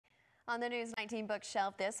On the News 19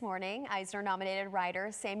 bookshelf this morning, Eisner-nominated writer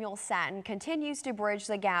Samuel Sattin continues to bridge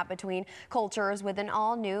the gap between cultures with an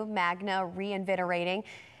all-new Magna reinvigorating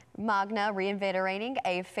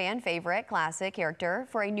a fan favorite classic character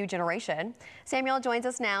for a new generation. Samuel joins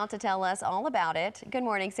us now to tell us all about it. Good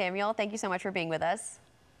morning, Samuel. Thank you so much for being with us.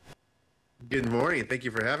 Good morning. Thank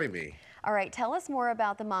you for having me. All right, tell us more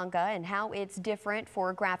about the manga and how it's different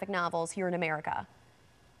for graphic novels here in America.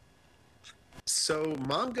 So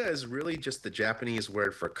manga is really just the Japanese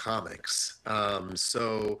word for comics.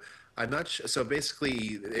 So I'm not sure. So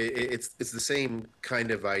basically, it's the same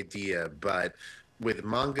kind of idea, but with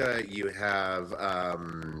manga, you have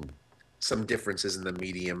some differences in the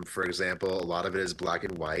medium. For example, a lot of it is black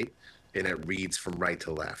and white, and it reads from right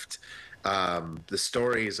to left. The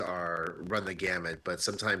stories run the gamut, but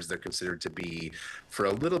sometimes they're considered to be for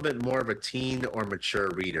a little bit more of a teen or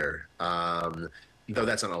mature reader, though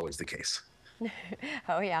that's not always the case.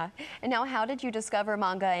 Oh, yeah. And now, how did you discover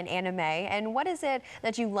manga and anime, and what is it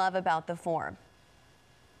that you love about the form?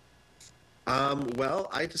 Well,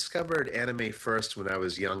 I discovered anime first when I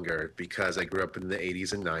was younger because I grew up in the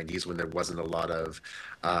 80s and 90s when there wasn't a lot of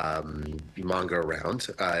manga around.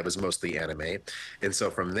 It was mostly anime. And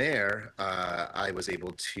so from there, I was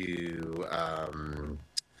able to,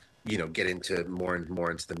 get into more and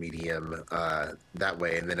more into the medium that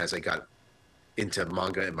way. And then as I got into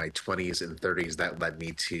manga in my 20s and 30s, that led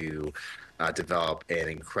me to develop an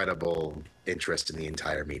incredible interest in the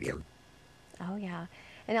entire medium. Oh, yeah.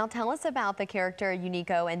 And now tell us about the character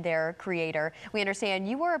Unico and their creator. We understand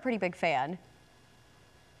you were a pretty big fan.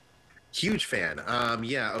 Huge fan.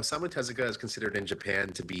 Yeah, Osamu Tezuka is considered in Japan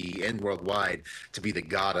to be, and worldwide, to be the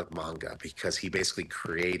god of manga because he basically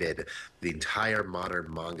created the entire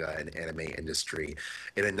modern manga and anime industry.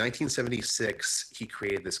 And in 1976, he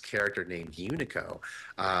created this character named Unico,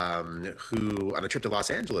 who, on a trip to Los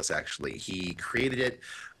Angeles, actually, he created it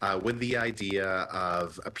with the idea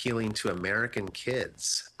of appealing to American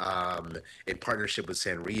kids in partnership with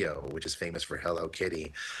Sanrio, which is famous for Hello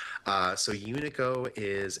Kitty. So Unico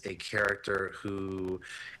is a character who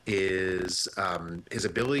is his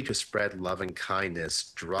ability to spread love and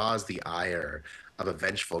kindness draws the ire of a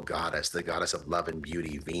vengeful goddess, the goddess of love and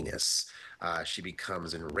beauty, Venus. She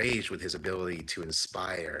becomes enraged with his ability to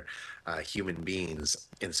inspire human beings.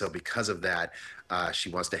 And so because of that, she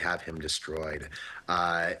wants to have him destroyed.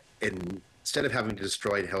 Instead of having him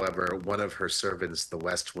destroyed, however, one of her servants, the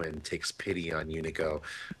West Wind, takes pity on Unico,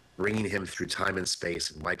 bringing him through time and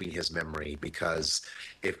space and wiping his memory because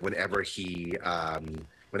whenever his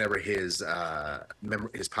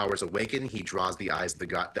powers awaken, he draws the eye of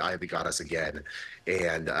the goddess again,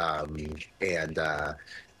 and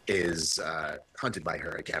is hunted by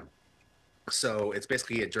her again. So it's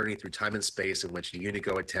basically a journey through time and space in which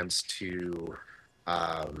Unico attempts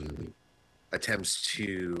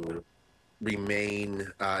to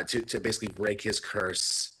remain to basically break his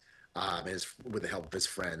curse with the help of his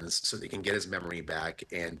friends so they can get his memory back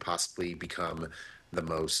and possibly become the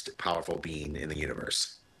most powerful being in the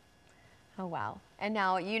universe. Oh, wow. And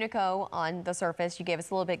now Unico, on the surface, you gave us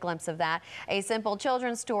a little bit glimpse of that. A simple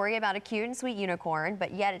children's story about a cute and sweet unicorn,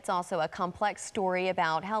 but yet it's also a complex story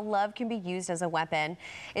about how love can be used as a weapon.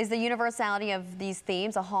 Is the universality of these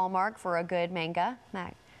themes a hallmark for a good manga?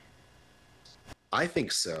 Mac? I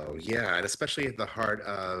think so, yeah, and especially at the heart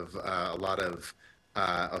of a lot of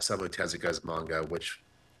Osamu Tezuka's manga, which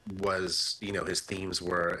was, his themes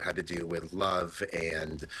had to do with love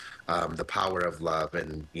and the power of love,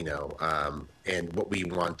 and and what we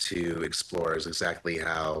want to explore is exactly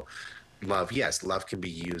how love can be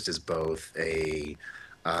used as both a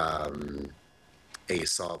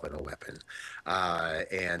solvent, a weapon.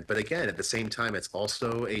 But again, at the same time, it's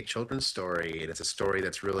also a children's story, and it's a story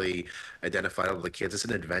that's really identifiable to kids. It's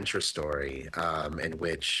an adventure story in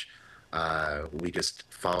which we just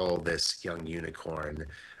follow this young unicorn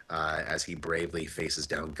as he bravely faces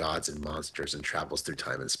down gods and monsters and travels through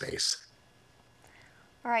time and space.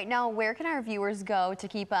 All right, now where can our viewers go to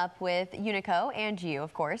keep up with Unico and you,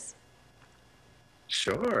 of course?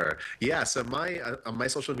 Sure. Yeah. So my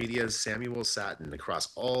social media is Samuel Sattin across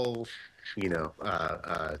all,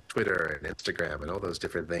 Twitter and Instagram and all those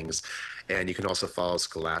different things. And you can also follow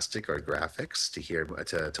Scholastic or Graphics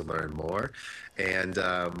to learn more. And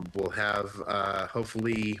we'll have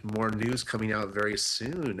hopefully more news coming out very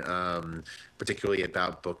soon, particularly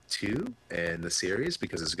about book 2 in the series,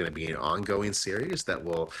 because it's going to be an ongoing series that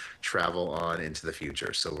will travel on into the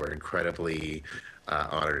future. So we're incredibly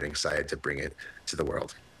honored and excited to bring it to the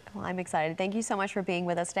world. Well, I'm excited. Thank you so much for being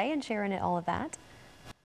with us today and sharing all of that.